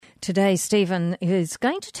Today, Stephen is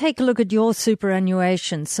going to take a look at your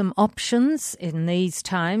superannuation, some options in these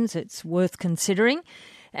times it's worth considering.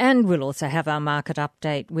 And we'll also have our market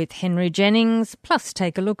update with Henry Jennings, plus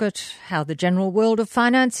take a look at how the general world of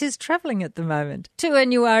finance is travelling at the moment.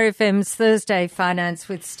 2NURFM's Thursday Finance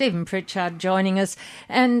with Stephen Pritchard joining us.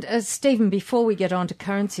 And Stephen, before we get on to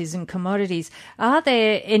currencies and commodities, are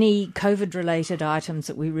there any COVID-related items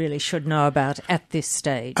that we really should know about at this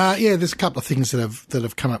stage? There's a couple of things that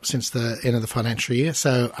have come up since the end of the financial year.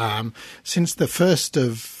 So since the 1st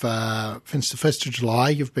of July,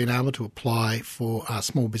 you've been able to apply for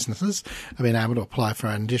small businesses have been able to apply for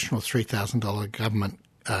an additional $3,000 government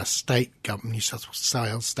New South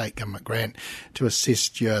Wales state government grant to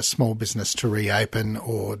assist your small business to reopen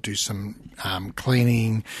or do some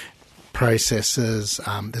cleaning processes.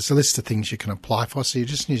 There's a list of things you can apply for, so you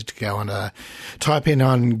just need to go and type in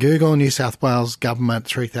on Google New South Wales Government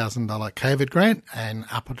 $3,000 COVID grant, and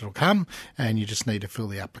up it'll come, and you just need to fill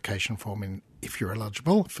the application form in. If you're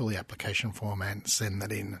eligible, fill the application form and send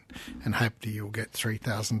that in, and hopefully you'll get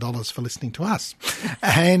 $3,000 for listening to us.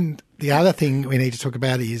 And the other thing we need to talk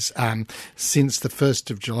about is since the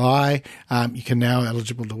 1st of July, you can now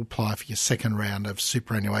eligible to apply for your second round of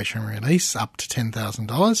superannuation release up to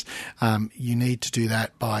 $10,000. You need to do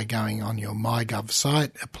that by going on your MyGov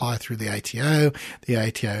site, apply through the ATO. The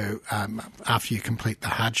ATO, after you complete the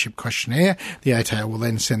hardship questionnaire, the ATO will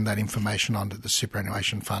then send that information onto the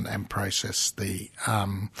superannuation fund and process the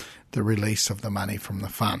release of the money from the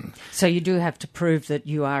fund. So you do have to prove that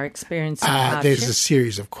you are experiencing hardship? There's a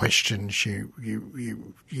series of questions you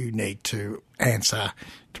need to answer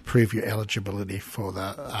to prove your eligibility for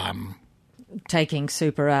the taking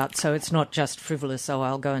super out. So it's not just frivolous,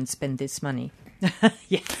 I'll go and spend this money.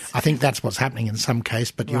 Yes. I think that's what's happening in some case,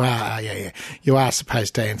 but you are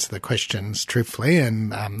supposed to answer the questions truthfully,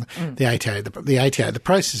 and the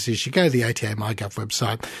process is you go to the ATO MyGov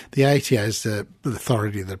website. The ATO is the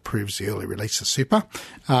authority that approves the early release of super,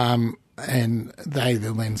 and they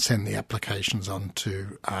will then send the applications on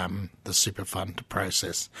to the super fund to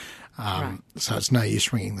process. So it's no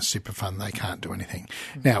use ringing the super fund; they can't do anything.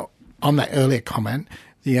 Now, on that earlier comment,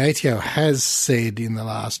 the ATO has said in the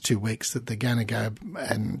last 2 weeks that they're going to go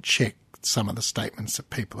and check some of the statements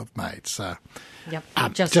that people have made. So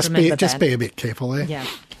just be a bit careful there.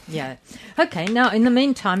 Yeah. Okay, now in the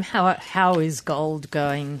meantime, how is gold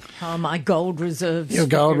going? How are my gold reserves? Your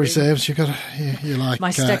gold reserves, you like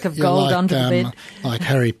my stack of gold under the bed. Like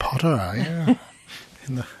Harry Potter, are you?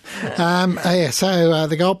 So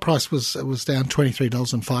the gold price was down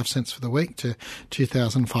 $23.05 for the week to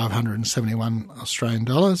 2,571 Australian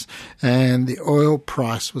dollars, and the oil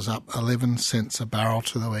price was up 11 cents a barrel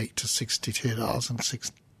to the week to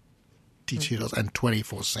 $62.24.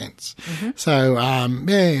 Mm-hmm. So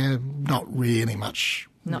not really much.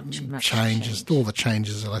 Not much changes. All the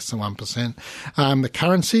changes are less than 1%. The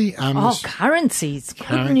currency. Currencies.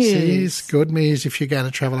 Good news if you're going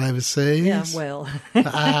to travel overseas. Yeah, well.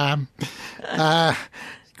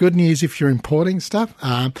 Good news if you're importing stuff.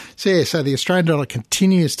 So the Australian dollar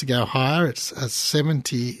continues to go higher. It's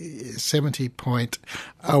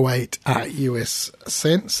 70.08 US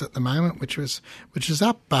cents at the moment, which is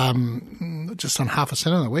up just on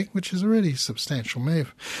 0.5% on the week, which is a really substantial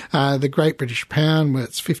move. The Great British Pound,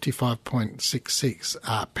 it's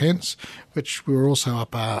 55.66 pence, which we were also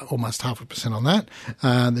up almost 0.5% on that.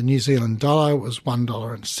 The New Zealand dollar was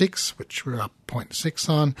 $1.06, which we're up 0.6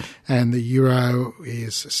 on, and the euro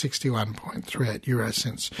is 61.38 euro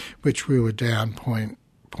cents, which we were down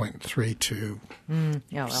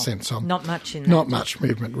 0.32 cents on. Not much in that. Not much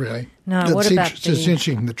movement, really. No, it's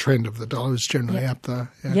interesting. The trend of the dollar is generally up, though.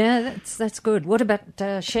 Yeah, that's good. What about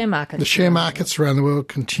share markets? The share markets around the world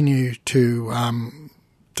continue to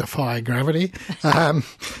defy gravity.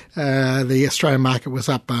 The Australian market was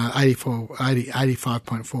up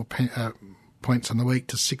 85.4 points on the week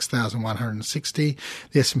to 6,160.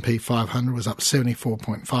 The S&P 500 was up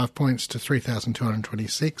 74.5 points to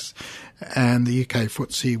 3,226. And the UK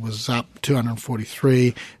FTSE was up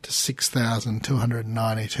 243 to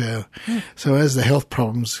 6,292. So as the health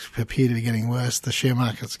problems appear to be getting worse, the share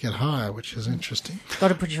markets get higher, which is interesting. Got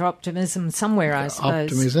to put your optimism somewhere, I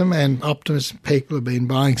suppose. Optimism. People have been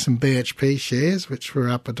buying some BHP shares, which were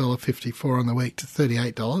up $1.54 on the week to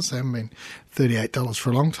 $38. They haven't been $38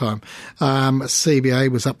 for a long time.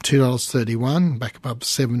 CBA was up $2.31, back above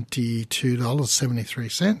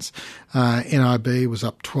 $72.73. NIB was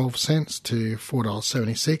up 12 cents to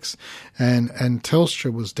 $4.76, and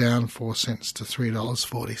Telstra was down 4 cents to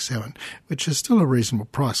 $3.47, which is still a reasonable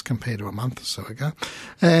price compared to a month or so ago.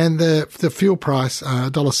 And the fuel price,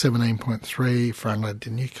 $1.17.3 for unleaded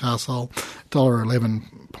in Newcastle,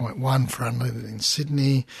 $1.11.1 for unleaded in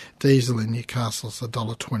Sydney. Diesel in Newcastle is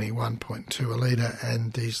 $1.21.2 a litre,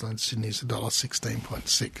 and diesel in Sydney is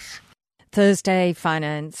 $1.16.6. Thursday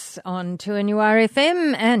Finance on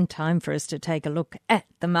 2NURFM, and time for us to take a look at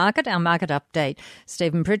the market, our market update.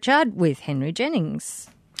 Stephen Pritchard with Henry Jennings.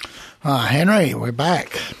 Henry, we're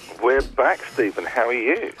back. We're back, Stephen. How are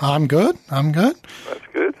you? I'm good. That's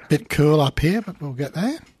good. Bit cool up here, but we'll get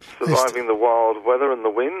there. Surviving the wild weather and the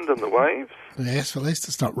wind and the waves? Yes, at least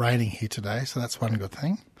it's not raining here today, so that's one good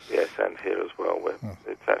thing. Yes, and here as well.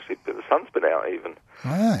 It's actually, the sun's been out even.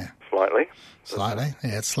 Oh, yeah. Slightly. Slightly?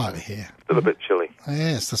 Yeah, it's slightly here. Still a bit chilly.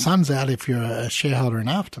 Yes, the sun's out if you're a shareholder in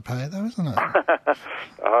Afterpay, though, isn't it?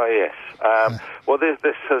 Oh, yes. Well, this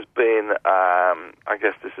has been,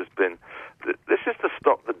 this is the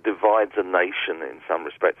stock that divides a nation in some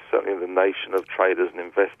respects, certainly the nation of traders and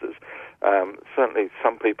investors. Certainly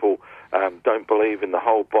some people don't believe in the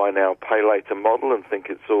whole buy now, pay later model and think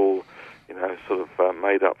it's all, sort of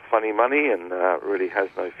made up funny money and really has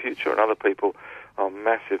no future. And other people are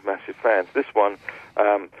massive fans. This one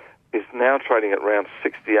is now trading at around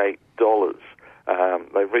 $68.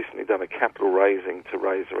 They've recently done a capital raising to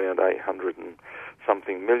raise around 800 and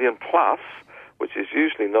something million plus, which is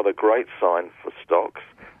usually not a great sign for stocks.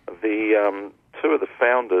 The two of the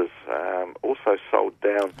founders also sold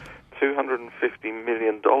down $250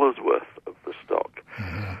 million worth of the stock.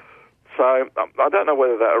 Mm-hmm. So I don't know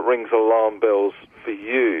whether that rings alarm bells for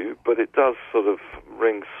you, but it does sort of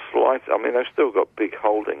ring slight. I mean, they've still got big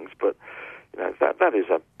holdings, but that is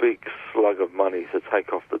a big slug of money to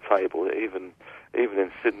take off the table, even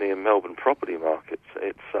in Sydney and Melbourne property markets.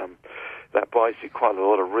 It's that buys you quite a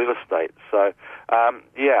lot of real estate. So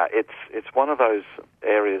it's one of those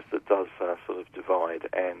areas that does sort of divide,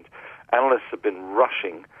 and analysts have been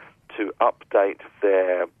rushing to update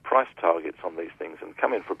their price targets on these things and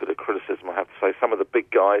come in for a bit of criticism. I have to say some of the big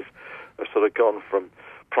guys have sort of gone from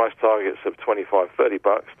price targets of $25,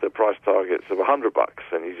 $30 to price targets of $100,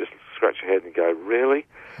 and you just scratch your head and go, really?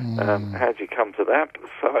 How'd you come to that?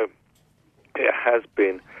 So it has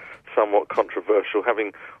been somewhat controversial,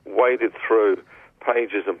 having waded through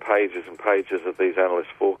pages and pages and pages of these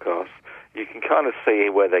analyst forecasts. You can kind of see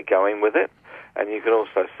where they're going with it, and you can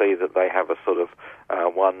also see that they have a sort of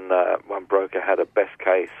one broker had a best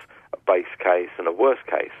case, a base case, and a worst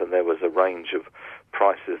case, and there was a range of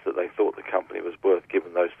prices that they thought the company was worth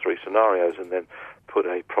given those three scenarios, and then put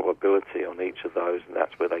a probability on each of those, and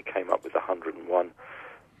that's where they came up with $101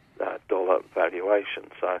 valuation.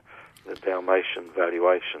 So the Dalmatian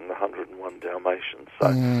valuation, the 101 Dalmatian. So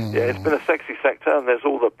yeah, it's been a sexy sector, and there's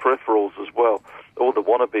all the peripherals as well, all the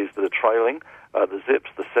wannabes that are trailing, the Zips,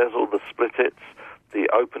 the Sezzle, the Split-Its, the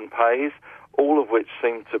Open Pays, all of which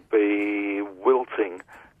seem to be wilting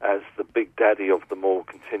as the big daddy of them all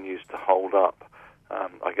continues to hold up.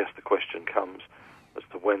 I guess the question comes as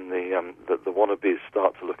to when the wannabes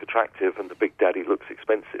start to look attractive and the big daddy looks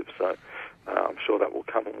expensive. So I'm sure that will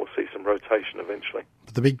come, and we'll see some rotation eventually.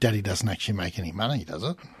 But the big daddy doesn't actually make any money, does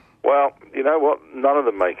it? Well, you know what? None of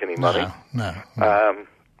them make any money. No.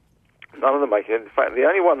 None of them make it. In fact, the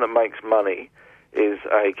only one that makes money is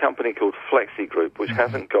a company called Flexi Group, which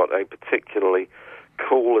hasn't got a particularly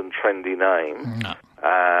cool and trendy name. No.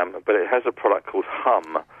 But it has a product called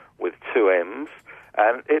Hum with two M's,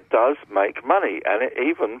 and it does make money, and it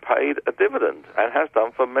even paid a dividend, and has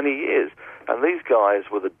done for many years. And these guys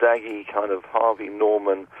were the daggy kind of Harvey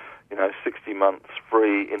Norman, 60 months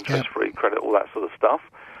free, interest-free credit, all that sort of stuff.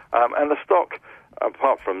 And the stock,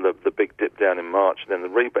 apart from the big dip down in March and then the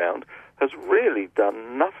rebound, has really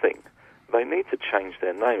done nothing. They need to change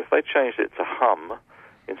their name. If they changed it to Hum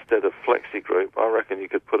instead of Flexi Group, I reckon you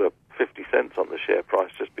could put up 50 cents on the share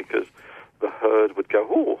price, just because the herd would go,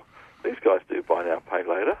 oh, these guys do buy now, pay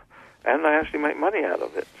later, and they actually make money out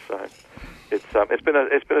of it. So it's been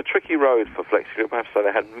a tricky road for Flexi Group. I have to say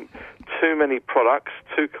they had too many products,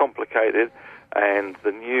 too complicated, and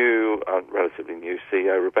the new, relatively new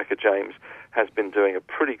CEO, Rebecca James, has been doing a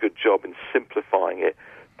pretty good job in simplifying it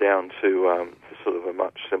down to sort of a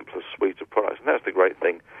much simpler suite of products. And that's the great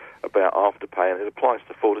thing about Afterpay, and it applies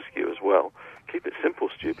to Fortescue as well. Keep it simple,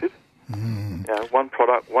 stupid. One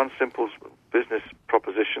product, one simple business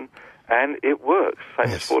proposition, and it works.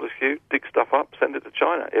 Same as Fortescue, dig stuff up, send it to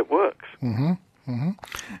China. It works. Mm-hmm.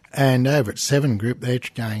 And over at Seven Group, they're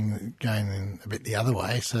going in a bit the other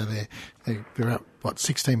way. So they're up,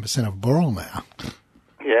 16% of Boral now.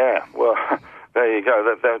 Yeah, well, there you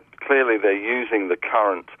go. Clearly they're using the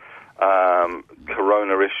current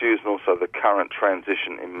corona issues and also the current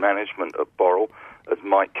transition in management of Boral, as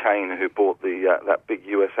Mike Kane, who bought that big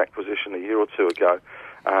US acquisition a year or two ago,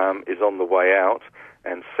 is on the way out,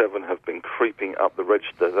 and Seven have been creeping up the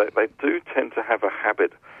register. They do tend to have a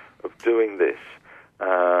habit of doing this.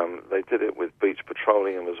 They did it with Beach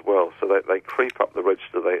Petroleum as well, so they creep up the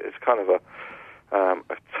register. It's kind of a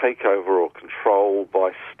takeover or control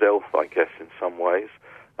by stealth, I guess, in some ways.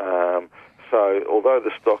 So although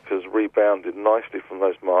the stock has rebounded nicely from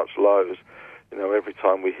those March lows, every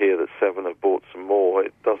time we hear that Seven have bought some more,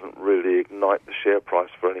 it doesn't really ignite the share price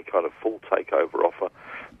for any kind of full takeover offer,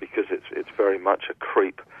 because it's very much a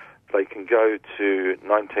creep. They can go to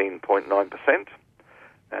 19.9%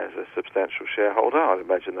 as a substantial shareholder. I'd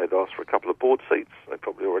imagine they'd ask for a couple of board seats. They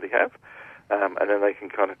probably already have. And then they can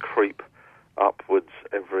kind of creep upwards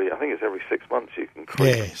every 6 months you can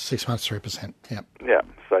creep. Yeah, 6 months, 3%. Yep. Yeah,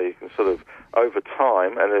 so you can sort of, over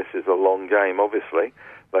time, and this is a long game, obviously,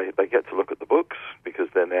 they get to look at the books, because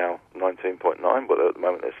they're now 19.9, well, at the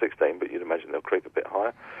moment they're 16, but you'd imagine they'll creep a bit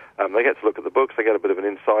higher. They get to look at the books, they get a bit of an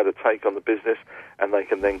insider take on the business, and they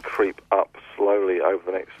can then creep up slowly over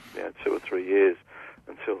the next 2 or 3 years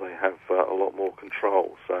until they have a lot more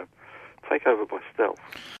control. So take over by stealth.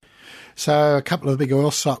 So a couple of big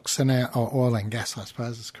oil stocks, or oil and gas, I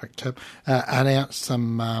suppose is the correct term, announced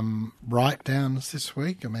some write-downs this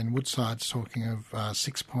week. I mean, Woodside's talking of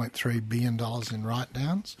 $6.3 billion in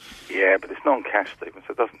write-downs. Yeah, but it's non-cash, Stephen,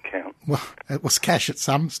 so it doesn't count. Well, it was cash at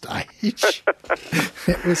some stage.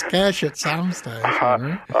 It was cash at some stage. I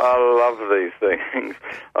love these things.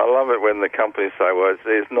 I love it when the companies say, well,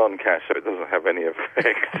 it's non-cash, so it doesn't have any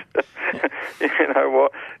effect. You know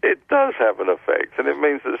what? It does have an effect, and it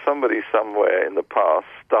means that somebody somewhere in the past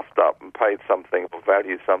stuffed up and paid something or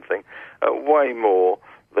valued something way more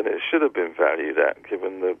than it should have been valued at,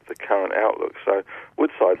 given the current outlook. So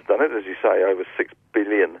Woodside's done it, as you say, over $6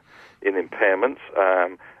 billion in impairments,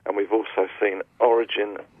 and we've also seen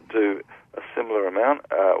Origin do a similar amount,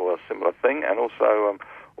 or a similar thing, and also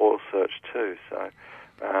Oil Search too. So,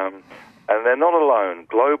 and they're not alone.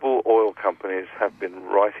 Global oil companies have been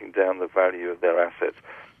writing down the value of their assets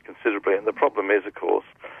considerably, and the problem is, of course,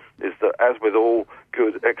 is that as with all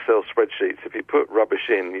good Excel spreadsheets, if you put rubbish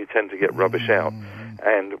in, you tend to get rubbish out.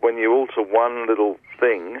 And when you alter one little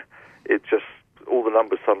thing, all the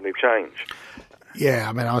numbers suddenly change. Yeah,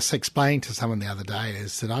 I mean, I was explaining to someone the other day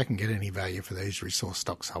is that I can get any value for these resource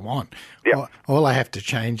stocks I want. Yeah. All I have to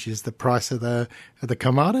change is the price of the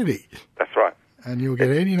commodity. That's right. And you'll get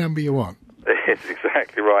any number you want. It's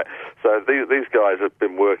exactly right. So these guys have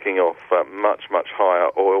been working off much, much higher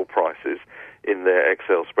oil prices in their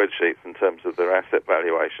Excel spreadsheets in terms of their asset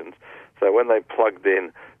valuations. So when they plugged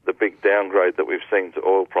in the big downgrade that we've seen to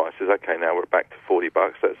oil prices, okay, now we're back to $40,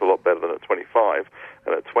 so it's a lot better than at 25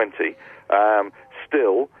 and at 20.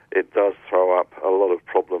 Still, it does throw up a lot of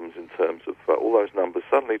problems in terms of all those numbers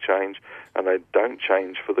suddenly change, and they don't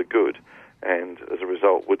change for the good. And as a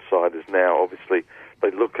result, Woodside is now, obviously,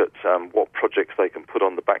 they look at what projects they can put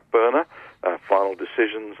on the back burner, final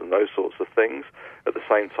decisions and those sorts of things. At the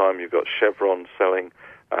same time, you've got Chevron selling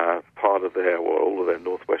part of their, or all of their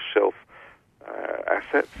Northwest Shelf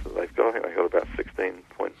assets that they've got. I think they've got about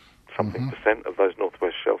 16% of those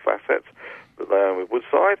Northwest Shelf assets that they own with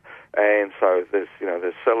Woodside. And so there's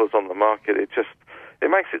sellers on the market. It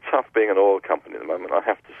makes it tough being an oil company at the moment, I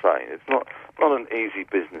have to say. It's not an easy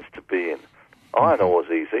business to be in. Iron ore is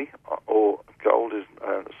easy, or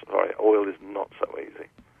oil is not so easy.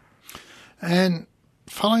 And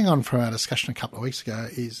following on from our discussion a couple of weeks ago,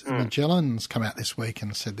 is Magellan's come out this week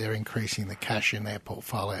and said they're increasing the cash in their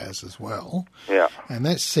portfolios as well. Yeah. And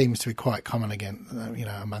that seems to be quite common again,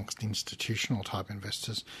 amongst institutional type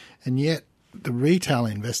investors. And yet the retail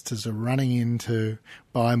investors are running in to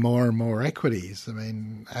buy more and more equities. I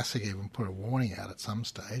mean, ASIC even put a warning out at some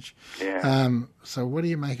stage. Yeah. So what do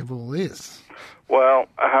you make of all this? Well,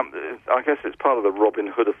 I guess it's part of the Robin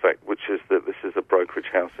Hood effect, which is that this is a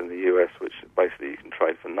brokerage house in the US, which basically you can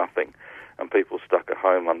trade for nothing. And people stuck at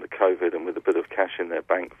home under COVID and with a bit of cash in their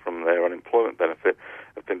bank from their unemployment benefit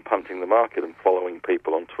have been punting the market and following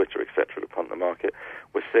people on Twitter, etc., to punt the market.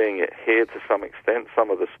 We're seeing it here to some extent. Some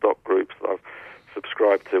of the stock groups that I've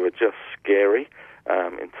subscribed to are just scary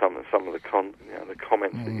in some of the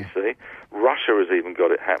comments that you see. Russia has even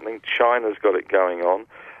got it happening. China's got it going on.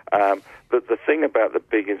 The thing about the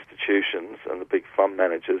big institutions and the big fund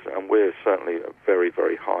managers, and we're certainly at very,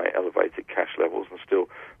 very high elevated cash levels and still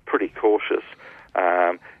pretty cautious,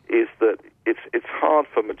 is that it's hard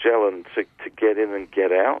for Magellan to get in and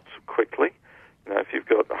get out quickly. You know, if you've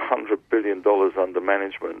got $100 billion under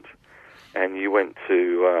management and you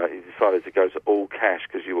you decided to go to all cash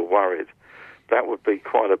because you were worried, that would be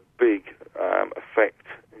quite a big effect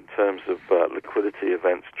in terms of liquidity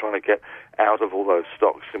events, trying to get out of all those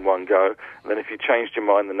stocks in one go. And then if you changed your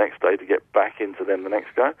mind the next day, to get back into them the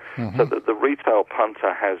next go. Mm-hmm. So the retail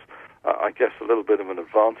punter has, I guess, a little bit of an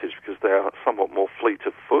advantage because they are somewhat more fleet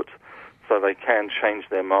of foot, so they can change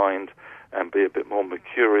their mind and be a bit more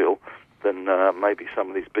mercurial than maybe some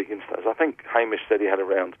of these big instos. I think Hamish said he had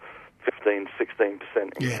around 15-16%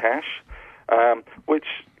 in cash, which,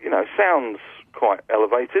 you know, sounds quite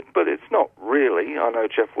elevated, but it's not really. I know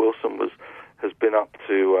Jeff Wilson has been up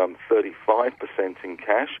to 35% in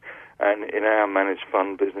cash, and in our managed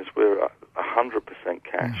fund business we're 100%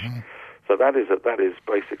 cash. Mm-hmm. So that is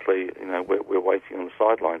basically, you know, we're waiting on the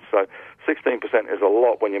sidelines. So 16% is a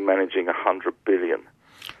lot when you're managing $100 billion.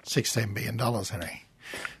 $16 billion, Henry.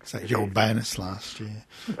 Is that your bonus last year?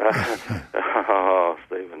 Oh,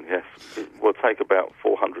 Stephen, yes. We'll take about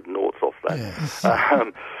 400 noughts off that. Yes.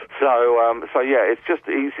 So yeah, it's just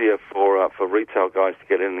easier for retail guys to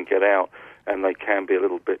get in and get out, and they can be a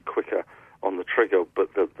little bit quicker on the trigger.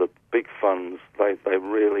 But the big funds, they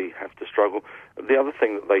really have to struggle. The other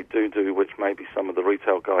thing that they do, which maybe some of the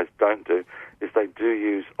retail guys don't do, is they do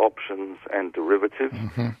use options and derivatives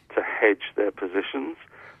to hedge their positions.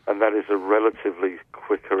 And that is a relatively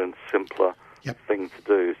quicker and simpler thing to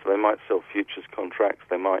do. So they might sell futures contracts,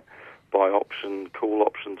 they might buy call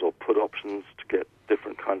options or put options to get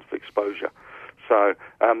different kinds of exposure. So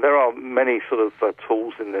there are many sort of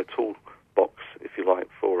tools in their toolbox, if you like,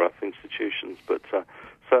 for institutions. But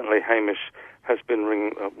certainly Hamish has been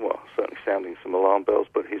certainly sounding some alarm bells,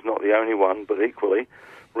 but he's not the only one. But equally,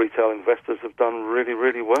 retail investors have done really,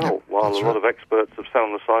 really well, while a lot of experts have sat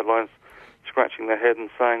on the sidelines scratching their head and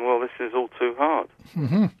saying, well, this is all too hard.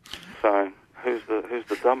 Mm-hmm. So who's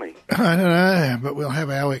the dummy? I don't know, but we'll have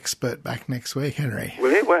our expert back next week, Henry.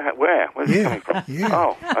 Will it? Where? Where's it coming from? Yeah.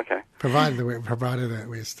 Oh, okay. Provided that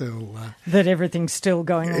we're still... that everything's still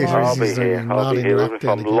going along. I'll be here, even if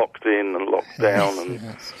I'm locked in and locked down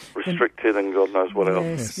and restricted and God knows what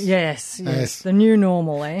else. Yes. The new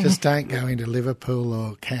normal, eh? Just don't go into Liverpool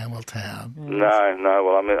or Campbelltown. No.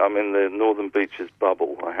 Well, I'm in the Northern Beaches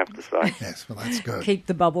bubble, I have to say. Yes, well, that's good. Keep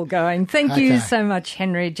the bubble going. Thank you so much,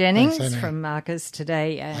 Henry Jennings from Marcus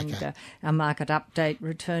Today, and our market update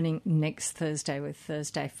returning next Thursday with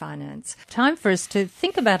Thursday Finance. Time for us to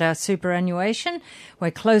think about our superannuation.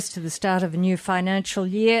 We're close to the start of a new financial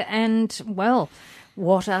year, and, well,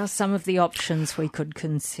 what are some of the options we could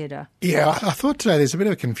consider? Yeah, I thought today there's a bit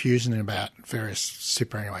of confusion about various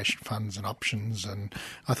superannuation funds and options, and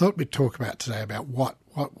I thought we'd talk about today about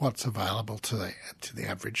what's available to the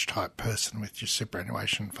average type person with your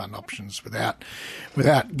superannuation fund options without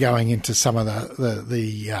going into some of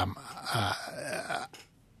the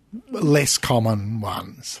less common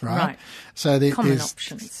ones, right? So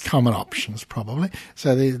common options probably.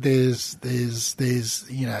 So there's the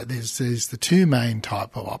two main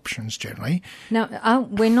type of options generally. Now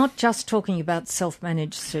we're not just talking about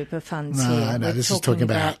self-managed super funds here. No, this is talking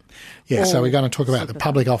about so we're going to talk about the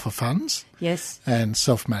public offer funds. Yes. And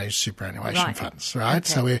self-managed superannuation funds, right? Okay.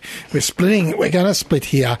 So we're going to split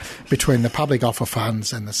here between the public offer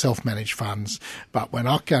funds and the self-managed funds, but we're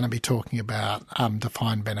not going to be talking about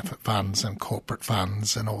defined benefit funds and corporate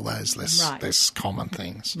funds and all those less common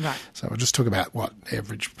things. Right. So we'll just talk about what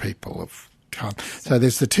average people have come. So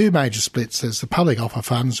there's the two major splits. There's the public offer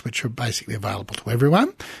funds, which are basically available to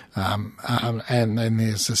everyone, and then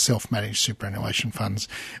there's the self-managed superannuation funds,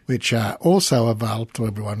 which are also available to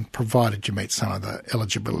everyone, provided you meet some of the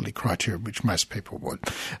eligibility criteria, which most people would.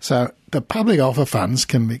 So the public offer funds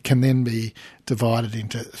can then be divided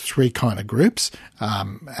into three kind of groups,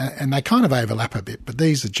 and they kind of overlap a bit, but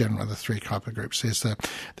these are generally the three type of groups.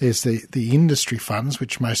 There's the industry funds,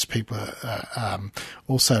 which most people are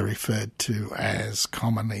also referred to as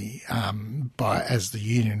commonly as the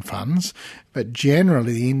union funds, but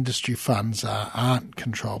generally the industry funds aren't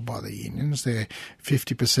controlled by the unions. They're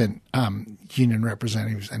 50% union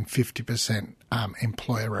representatives and 50%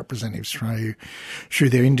 employer representatives through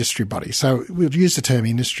their industry body. So we'll use the term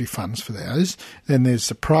industry funds for those. Then there's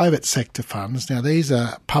the private sector funds. Now these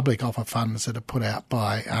are public offer funds that are put out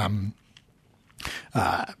by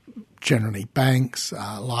Generally banks,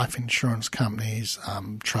 life insurance companies,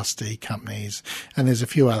 trustee companies, and there's a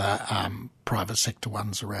few other private sector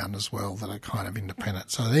ones around as well that are kind of independent.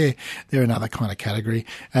 So they're another kind of category.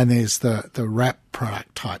 And there's the wrap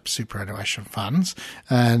product type superannuation funds,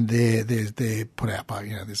 and they're put out by,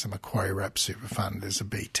 there's a Macquarie Wrap Super Fund, there's a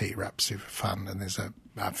BT Wrap Super Fund, and there's a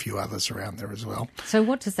few others around there as well. So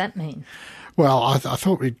what does that mean? Well, I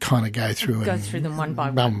thought we'd kind of go through them one by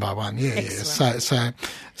one. One by one, yeah.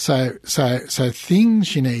 So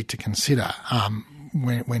things you need to consider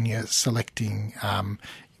when you're selecting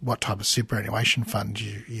what type of superannuation fund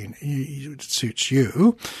you suits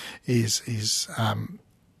you is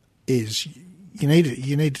you need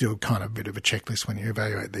to do a kind of bit of a checklist when you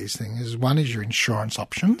evaluate these things. One is your insurance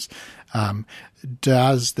options.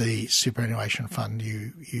 Does the superannuation fund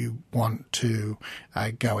you want to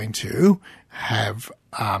go into have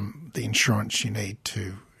the insurance you need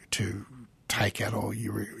to take out or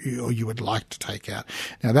you would like to take out?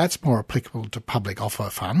 Now, that's more applicable to public offer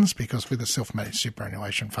funds, because with a self-managed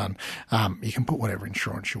superannuation fund, you can put whatever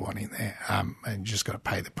insurance you want in there, and you just got to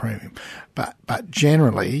pay the premium. But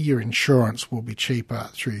generally, your insurance will be cheaper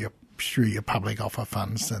through your public offer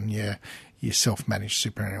funds than your self-managed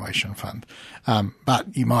superannuation fund.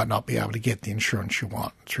 But you might not be able to get the insurance you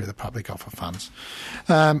want through the public offer funds.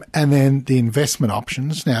 And then the investment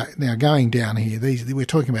options. Now going down here, we're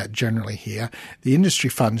talking about generally here, the industry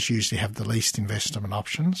funds usually have the least investment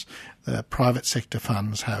options. The private sector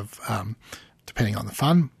funds have, depending on the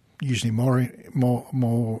fund, usually more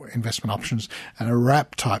investment options, and a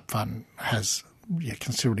wrap type fund has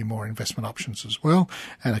considerably more investment options as well.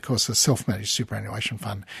 And of course, the self-managed superannuation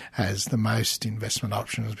fund has the most investment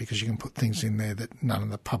options, because you can put things in there that none of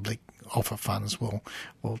the public offer funds will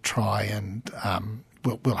try and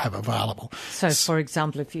will have available. So, for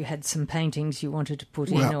example, if you had some paintings you wanted to put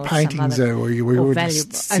in, or paintings, some other, we would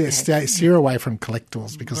steer away from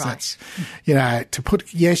collectibles, because that's, to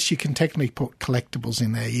put, yes, you can technically put collectibles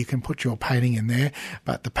in there. You can put your painting in there,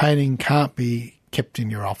 but the painting can't be kept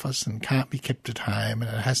in your office and can't be kept at home,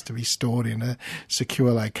 and it has to be stored in a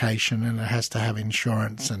secure location, and it has to have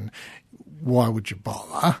insurance, and why would you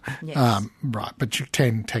bother? Yes. Right, but you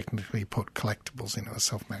can technically put collectibles into a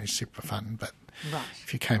self-managed super fund, but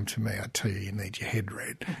if you came to me, I'd tell you need your head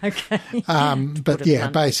read. Okay. But yeah,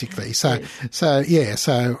 basically,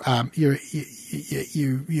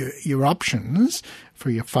 your options for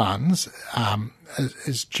your funds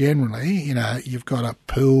is generally, you've got a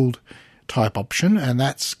pooled type option, and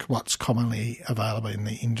that's what's commonly available in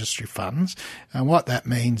the industry funds. And what that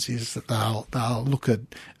means is that they'll look at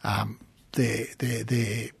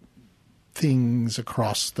their things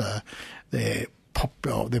across their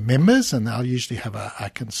members, and they'll usually have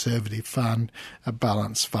a conservative fund, a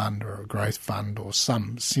balanced fund, or a growth fund, or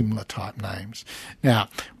some similar type names. Now,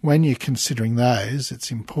 when you're considering those,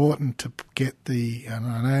 it's important to get and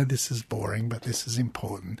I know this is boring, but this is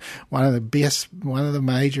important. One of the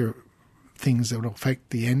major things that will affect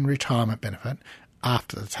the end retirement benefit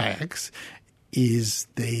after the tax is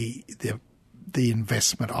the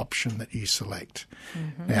investment option that you select.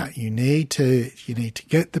 Mm-hmm. Now, you need to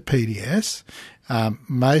get the PDS.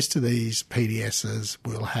 Most of these PDSs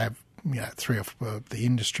will have the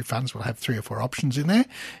industry funds will have 3 or 4 options in there,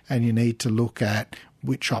 and you need to look at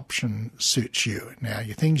which option suits you. Now,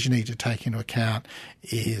 your things you need to take into account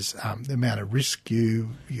is the amount of risk you're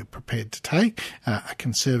prepared to take. A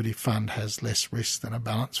conservative fund has less risk than a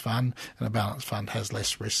balanced fund, and a balanced fund has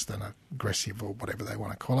less risk than an aggressive, or whatever they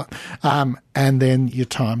want to call it. And then your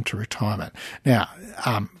time to retirement. Now,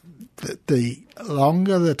 the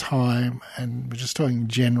longer the time, and we're just talking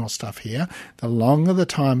general stuff here, the longer the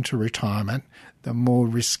time to retirement, the more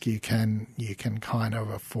risk you can kind of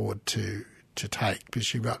afford to take,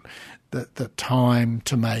 because you've got the time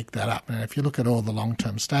to make that up. And if you look at all the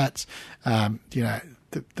long-term stats,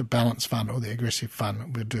 the balanced fund or the aggressive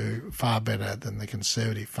fund will do far better than the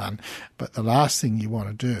conservative fund. But the last thing you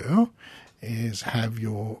want to do is have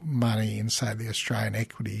your money in, say, the Australian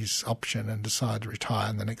equities option and decide to retire,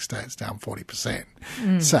 and the next day it's down 40%.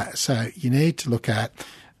 So you need to look at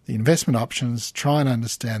the investment options, try and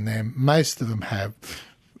understand them. Most of them have,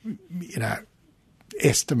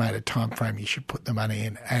 estimated time frame you should put the money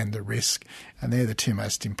in, and the risk, and they're the 2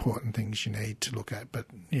 most important things you need to look at. But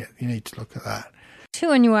yeah, you need to look at that.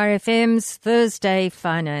 2NURFM's Thursday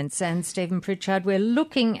Finance, and Stephen Pritchard, we're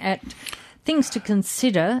looking at things to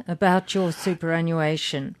consider about your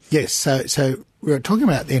superannuation. Yes, so we're talking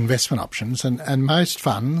about the investment options, and most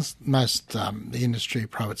funds, the industry,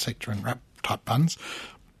 private sector and wrap type funds,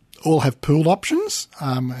 all have pooled options,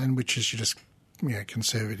 and which is just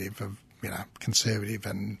conservative of conservative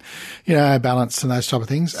and, balanced and those type of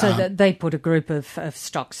things. So that they put a group of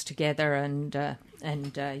stocks together and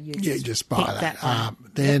you just buy that.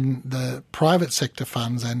 Then the private sector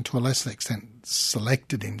funds and to a lesser extent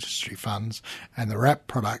selected industry funds and the wrap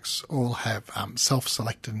products all have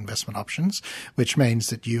self-selected investment options, which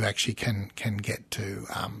means that you actually can get to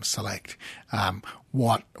select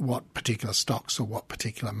what particular stocks or what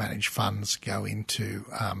particular managed funds go into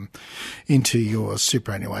your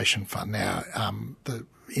superannuation fund. Now, the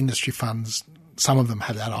industry funds, some of them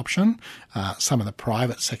have that option. Some of the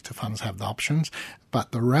private sector funds have the options,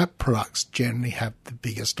 but the wrap products generally have the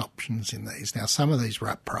biggest options in these. Now, some of these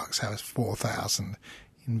wrap products have 4,000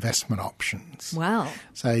 investment options. Wow.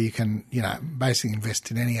 So you can, basically invest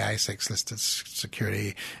in any ASX-listed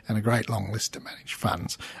security and a great long list of managed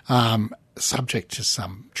funds, subject to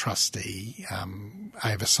some trustee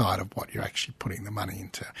oversight of what you're actually putting the money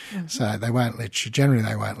into. Mm-hmm. So they won't let you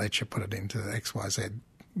put it into the XYZ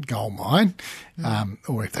gold mine,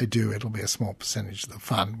 or if they do, it'll be a small percentage of the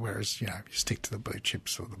fund, whereas, you stick to the blue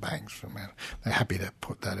chips or the banks, they're happy to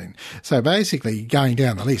put that in. So basically, going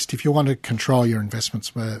down the list, if you want to control your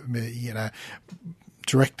investments,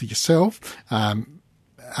 directly yourself,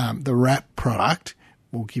 the wrap product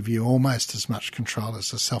will give you almost as much control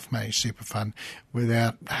as a self-managed super fund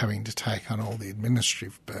without having to take on all the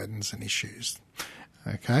administrative burdens and issues.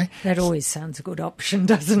 Okay. That always sounds a good option,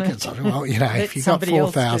 doesn't it? Well, if you've got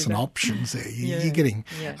 4,000 options there, you're getting...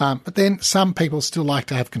 Yeah. But then some people still like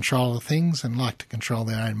to have control of things and like to control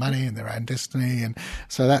their own money and their own destiny. And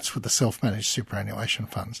so that's with the self-managed superannuation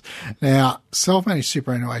funds. Now, self-managed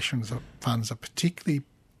superannuation funds are particularly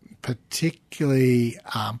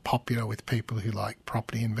popular with people who like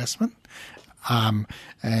property investment.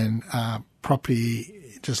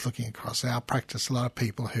 Property, just looking across our practice, a lot of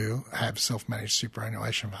people who have self-managed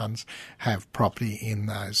superannuation funds have property in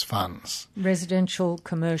those funds. Residential,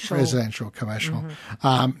 commercial.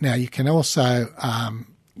 Mm-hmm. Now you can also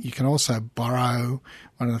borrow.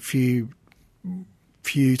 One of the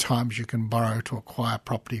few times you can borrow to acquire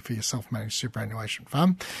property for your self-managed superannuation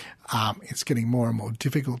fund. It's getting more and more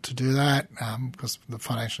difficult to do that because the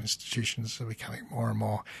financial institutions are becoming more and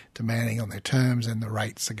more demanding on their terms and the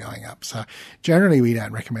rates are going up. So generally we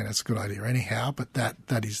don't recommend it's a good idea anyhow, but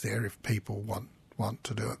that is there if people want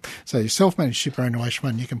to do it. So your self-managed superannuation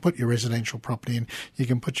fund, you can put your residential property in, you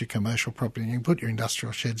can put your commercial property in, you can put your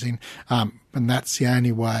industrial sheds in, and that's the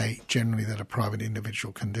only way generally that a private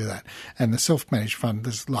individual can do that. And the self-managed fund,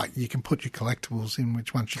 there's you can put your collectibles in,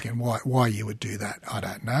 which once again, why you would do that, I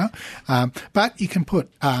don't know. But you can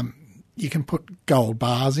put gold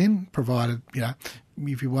bars in, provided,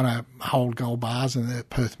 if you want to hold gold bars in the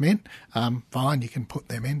Perth Mint, fine, you can put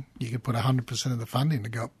them in. You can put 100% of the fund into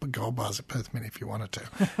gold bars at Perth Mint if you wanted to.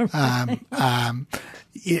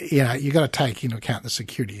 You've got to take into account the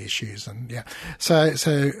security issues and So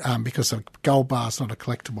because a gold bar is not a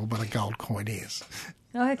collectible, but a gold coin is.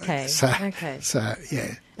 Okay. So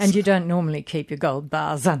yeah. And you don't normally keep your gold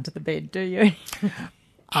bars under the bed, do you?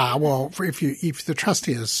 Well, if the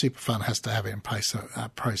trustee of the super fund has to have in place a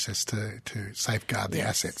process to safeguard the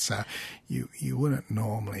assets, so you wouldn't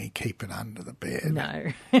normally keep it under the bed. No.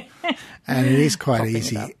 And it is quite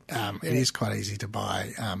easy. It is quite easy to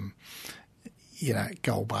buy,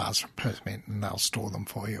 gold bars from Perth Mint, and they'll store them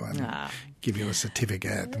for you and give you a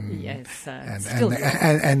certificate. And,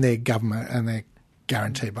 and their government and their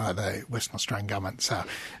guaranteed by the Western Australian government. So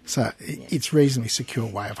it's reasonably secure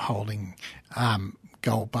way of holding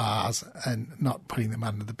gold bars and not putting them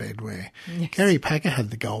under the bed where Gary Packer had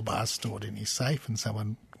the gold bars stored in his safe and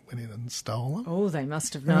someone went in and stole them. Oh, they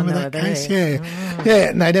must have known they were there. Case? Yeah,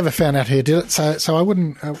 and they never found out who did it. So I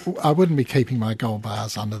wouldn't be keeping my gold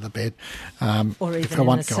bars under the bed or even if I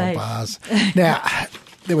want gold bars. Now,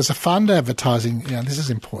 there was a fund advertising, this is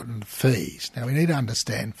important, fees. Now, we need to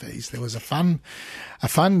understand fees. There was a fund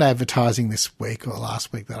advertising this week or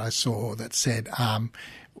last week that I saw that said,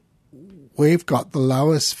 we've got the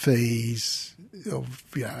lowest fees,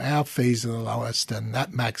 our fees are the lowest and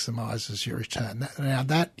that maximises your return. Now,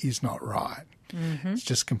 that is not right. Mm-hmm. It's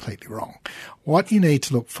just completely wrong. What you need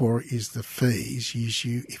to look for is the fees.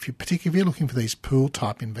 Particularly if you're looking for these pool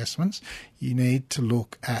type investments, you need to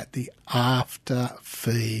look at the after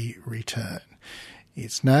fee return.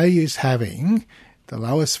 It's no use having the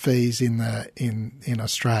lowest fees in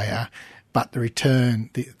Australia, but the return,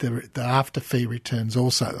 the after fee return's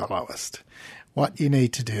also the lowest. What you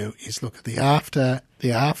need to do is look at the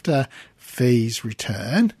after fees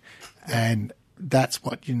return and that's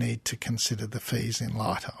what you need to consider the fees in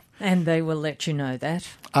light of. And they will let you know that.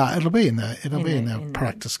 It'll be in the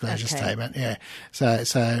product disclosure statement. Yeah. So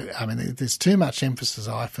I mean, there's too much emphasis,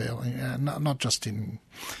 I feel, not just in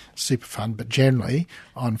super fund, but generally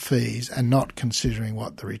on fees and not considering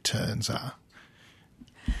what the returns are.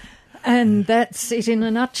 And that's it in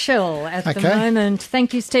a nutshell at the moment.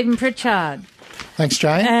 Thank you, Stephen Pritchard. Thanks,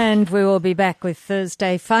 Jane. And we will be back with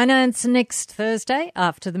Thursday Finance next Thursday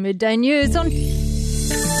after the midday news on.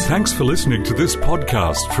 Thanks for listening to this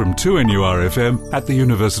podcast from 2NURFM at the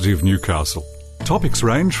University of Newcastle. Topics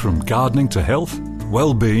range from gardening to health,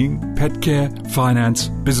 well-being, pet care, finance,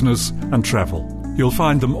 business and travel. You'll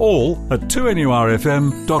find them all at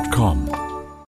 2NURFM.com.